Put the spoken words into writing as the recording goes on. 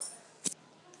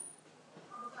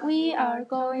We are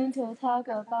going to talk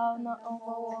about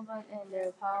noble women and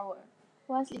their power.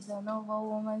 What is a noble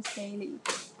woman's daily?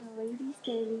 The lady's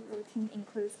daily routine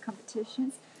includes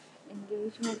competitions,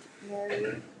 engagement,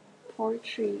 marriage,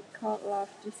 poetry, called love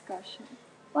discussion.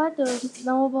 What does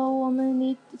noble woman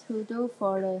need to do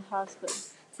for the husband?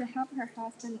 To help her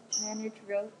husband manage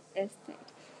real estate.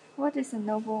 What is a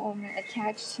noble woman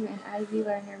attached to an Ivy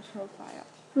learner profile?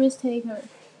 Risk taker.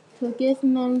 To give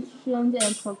mention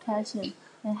and protection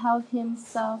and help him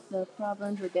solve the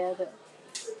problem together.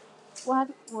 What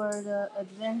were the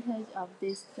advantages of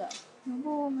this job?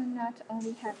 Noble women not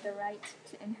only have the right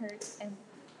to inherit and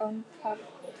own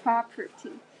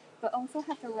property, but also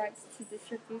have the rights to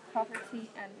distribute property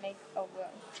and make a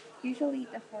will. Usually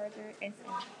the father is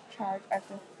in charge of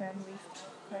the family's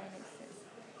finances.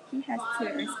 He has to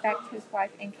respect his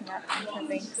wife and cannot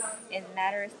intervene in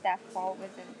matters that fall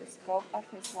within the scope of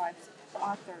his wife's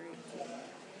authority.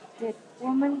 Did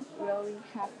women really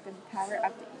have the power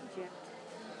of the Egypt?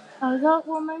 Although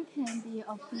women can be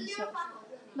officials,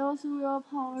 those real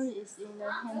power is in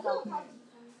the hands of men.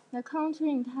 The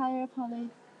country's entire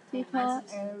political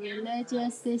and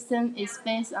religious system is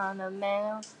based on a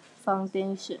male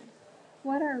foundation.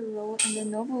 What are role in the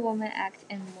Noble Woman Act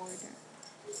and murder?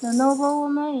 The noble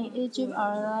women in Egypt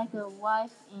are like a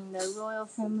wife in the royal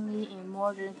family in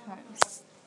modern times.